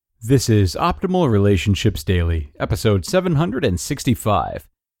This is Optimal Relationships Daily, episode 765,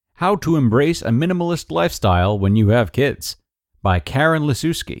 How to Embrace a Minimalist Lifestyle When You Have Kids, by Karen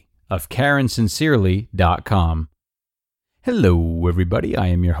Lasuski of KarenSincerely.com. Hello, everybody. I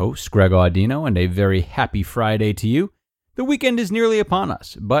am your host, Greg Audino, and a very happy Friday to you. The weekend is nearly upon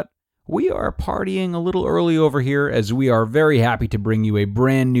us, but we are partying a little early over here as we are very happy to bring you a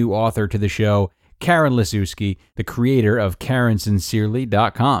brand new author to the show, Karen Lasuski, the creator of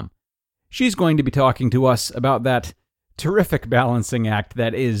KarenSincerely.com. She's going to be talking to us about that terrific balancing act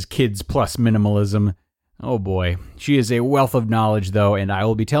that is kids plus minimalism. Oh boy, she is a wealth of knowledge though, and I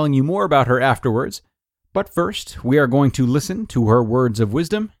will be telling you more about her afterwards. But first, we are going to listen to her words of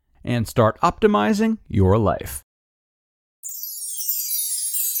wisdom and start optimizing your life.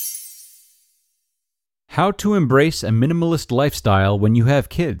 How to Embrace a Minimalist Lifestyle When You Have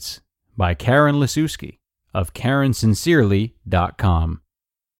Kids, by Karen Lasuski of KarenSincerely.com.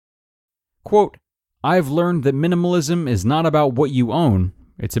 Quote, I've learned that minimalism is not about what you own,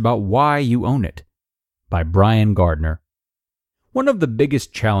 it's about why you own it, by Brian Gardner. One of the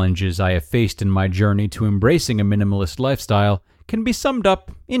biggest challenges I have faced in my journey to embracing a minimalist lifestyle can be summed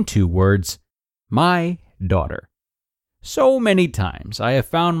up in two words: my daughter. So many times I have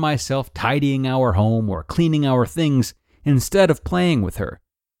found myself tidying our home or cleaning our things instead of playing with her.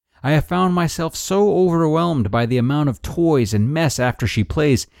 I have found myself so overwhelmed by the amount of toys and mess after she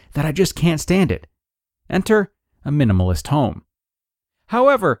plays that I just can't stand it. Enter a minimalist home.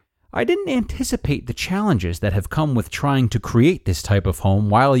 However, I didn't anticipate the challenges that have come with trying to create this type of home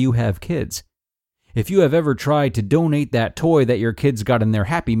while you have kids. If you have ever tried to donate that toy that your kids got in their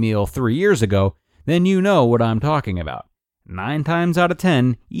Happy Meal 3 years ago, then you know what I'm talking about. 9 times out of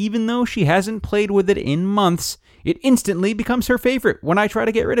 10, even though she hasn't played with it in months, it instantly becomes her favorite when I try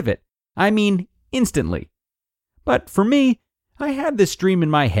to get rid of it. I mean, instantly. But for me, I had this dream in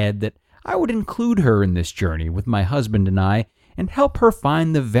my head that I would include her in this journey with my husband and I and help her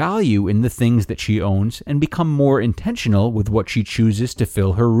find the value in the things that she owns and become more intentional with what she chooses to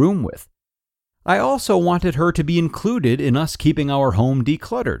fill her room with. I also wanted her to be included in us keeping our home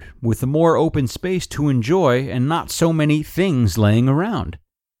decluttered, with more open space to enjoy and not so many things laying around.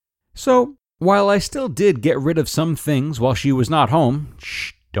 So, while I still did get rid of some things while she was not home,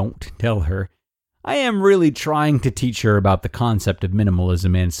 don't tell her, I am really trying to teach her about the concept of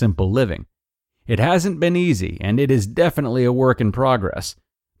minimalism and simple living. It hasn't been easy, and it is definitely a work in progress,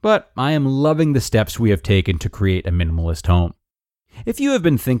 but I am loving the steps we have taken to create a minimalist home. If you have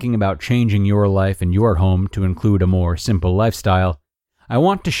been thinking about changing your life and your home to include a more simple lifestyle, I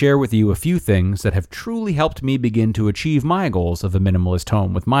want to share with you a few things that have truly helped me begin to achieve my goals of a minimalist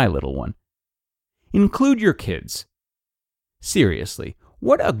home with my little one. Include your kids. Seriously,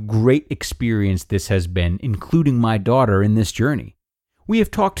 what a great experience this has been, including my daughter in this journey. We have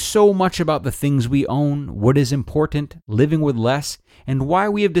talked so much about the things we own, what is important, living with less, and why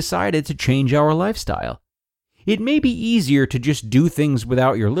we have decided to change our lifestyle. It may be easier to just do things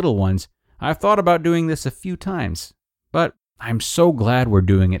without your little ones. I've thought about doing this a few times, but I'm so glad we're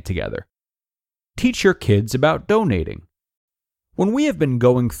doing it together. Teach your kids about donating. When we have been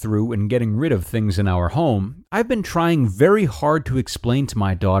going through and getting rid of things in our home, I've been trying very hard to explain to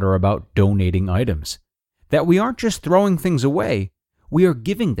my daughter about donating items. That we aren't just throwing things away, we are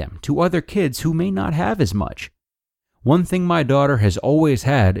giving them to other kids who may not have as much. One thing my daughter has always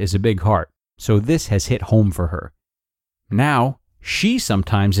had is a big heart, so this has hit home for her. Now, she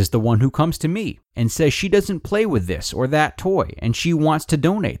sometimes is the one who comes to me and says she doesn't play with this or that toy and she wants to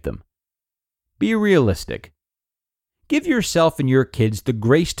donate them. Be realistic. Give yourself and your kids the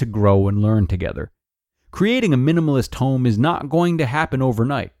grace to grow and learn together. Creating a minimalist home is not going to happen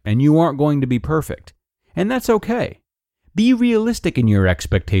overnight, and you aren't going to be perfect. And that's okay. Be realistic in your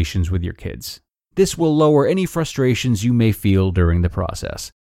expectations with your kids. This will lower any frustrations you may feel during the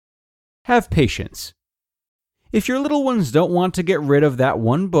process. Have patience. If your little ones don't want to get rid of that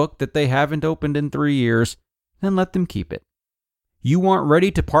one book that they haven't opened in 3 years, then let them keep it. You aren't ready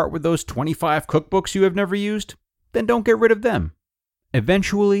to part with those 25 cookbooks you have never used? Then don't get rid of them.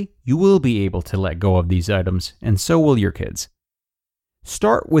 Eventually, you will be able to let go of these items, and so will your kids.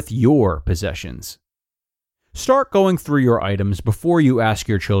 Start with your possessions. Start going through your items before you ask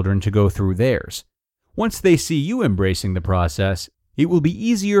your children to go through theirs. Once they see you embracing the process, it will be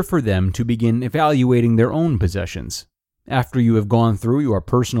easier for them to begin evaluating their own possessions. After you have gone through your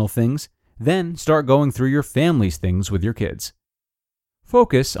personal things, then start going through your family's things with your kids.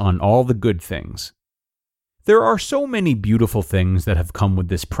 Focus on all the good things. There are so many beautiful things that have come with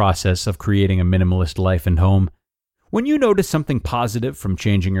this process of creating a minimalist life and home. When you notice something positive from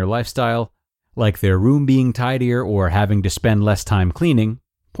changing your lifestyle, like their room being tidier or having to spend less time cleaning,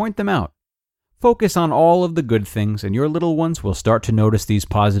 Point them out. Focus on all of the good things, and your little ones will start to notice these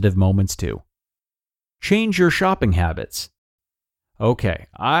positive moments too. Change your shopping habits. Okay,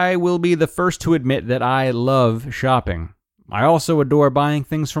 I will be the first to admit that I love shopping. I also adore buying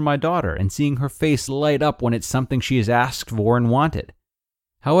things for my daughter and seeing her face light up when it's something she has asked for and wanted.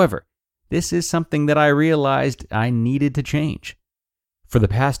 However, this is something that I realized I needed to change. For the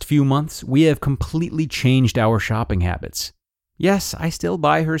past few months, we have completely changed our shopping habits. Yes, I still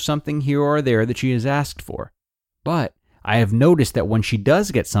buy her something here or there that she has asked for, but I have noticed that when she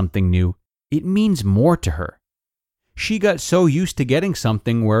does get something new, it means more to her. She got so used to getting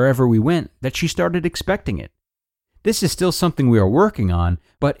something wherever we went that she started expecting it. This is still something we are working on,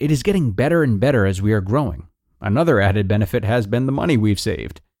 but it is getting better and better as we are growing. Another added benefit has been the money we've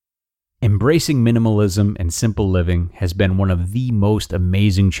saved. Embracing minimalism and simple living has been one of the most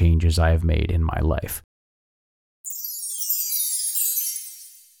amazing changes I have made in my life.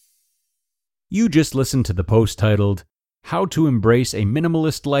 You just listened to the post titled, How to Embrace a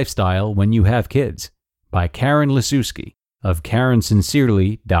Minimalist Lifestyle When You Have Kids by Karen Lisuski of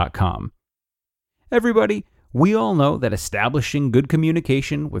KarenSincerely.com. Everybody, we all know that establishing good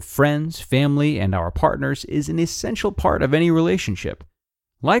communication with friends, family, and our partners is an essential part of any relationship.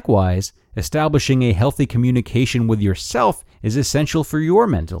 Likewise, establishing a healthy communication with yourself is essential for your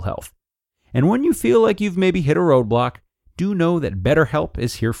mental health. And when you feel like you've maybe hit a roadblock, do know that BetterHelp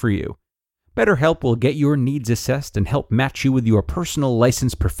is here for you. BetterHelp will get your needs assessed and help match you with your personal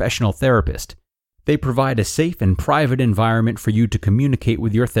licensed professional therapist. They provide a safe and private environment for you to communicate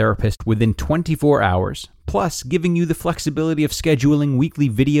with your therapist within 24 hours, plus giving you the flexibility of scheduling weekly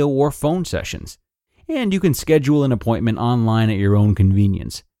video or phone sessions. And you can schedule an appointment online at your own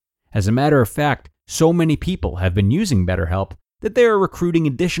convenience. As a matter of fact, so many people have been using BetterHelp that they are recruiting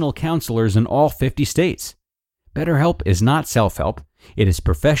additional counselors in all 50 states. BetterHelp is not self-help. It is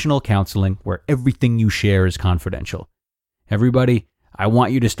professional counseling where everything you share is confidential. Everybody, I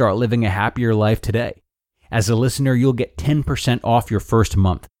want you to start living a happier life today. As a listener, you'll get 10% off your first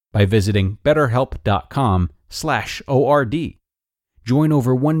month by visiting betterhelp.com/ORD. Join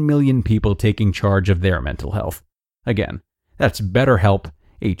over 1 million people taking charge of their mental health. Again, that's BetterHelp,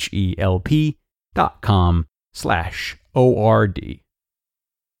 HELP.com/ORD.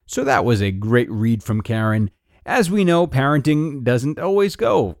 So that was a great read from Karen. As we know, parenting doesn't always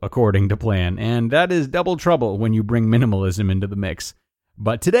go according to plan, and that is double trouble when you bring minimalism into the mix.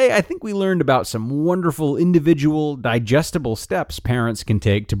 But today, I think we learned about some wonderful individual, digestible steps parents can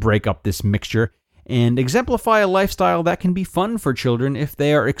take to break up this mixture and exemplify a lifestyle that can be fun for children if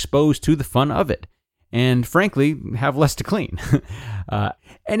they are exposed to the fun of it, and frankly, have less to clean.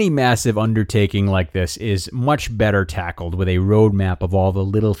 Any massive undertaking like this is much better tackled with a roadmap of all the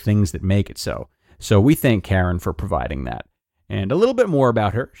little things that make it so. So we thank Karen for providing that. And a little bit more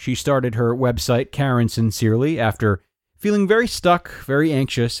about her. She started her website, Karen Sincerely, after feeling very stuck, very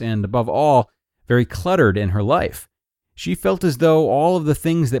anxious, and above all, very cluttered in her life. She felt as though all of the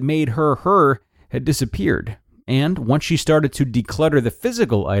things that made her her had disappeared. And once she started to declutter the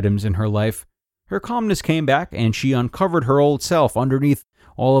physical items in her life, her calmness came back and she uncovered her old self underneath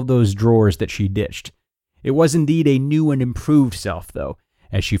all of those drawers that she ditched. It was indeed a new and improved self, though,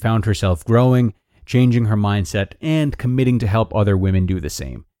 as she found herself growing, changing her mindset, and committing to help other women do the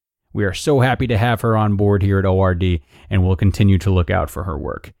same. We are so happy to have her on board here at ORD, and we'll continue to look out for her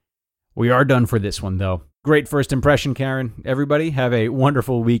work. We are done for this one, though. Great first impression, Karen. Everybody, have a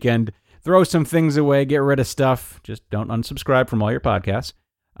wonderful weekend. Throw some things away, get rid of stuff. Just don't unsubscribe from all your podcasts.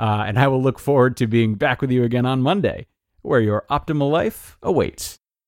 And I will look forward to being back with you again on Monday, where your optimal life awaits.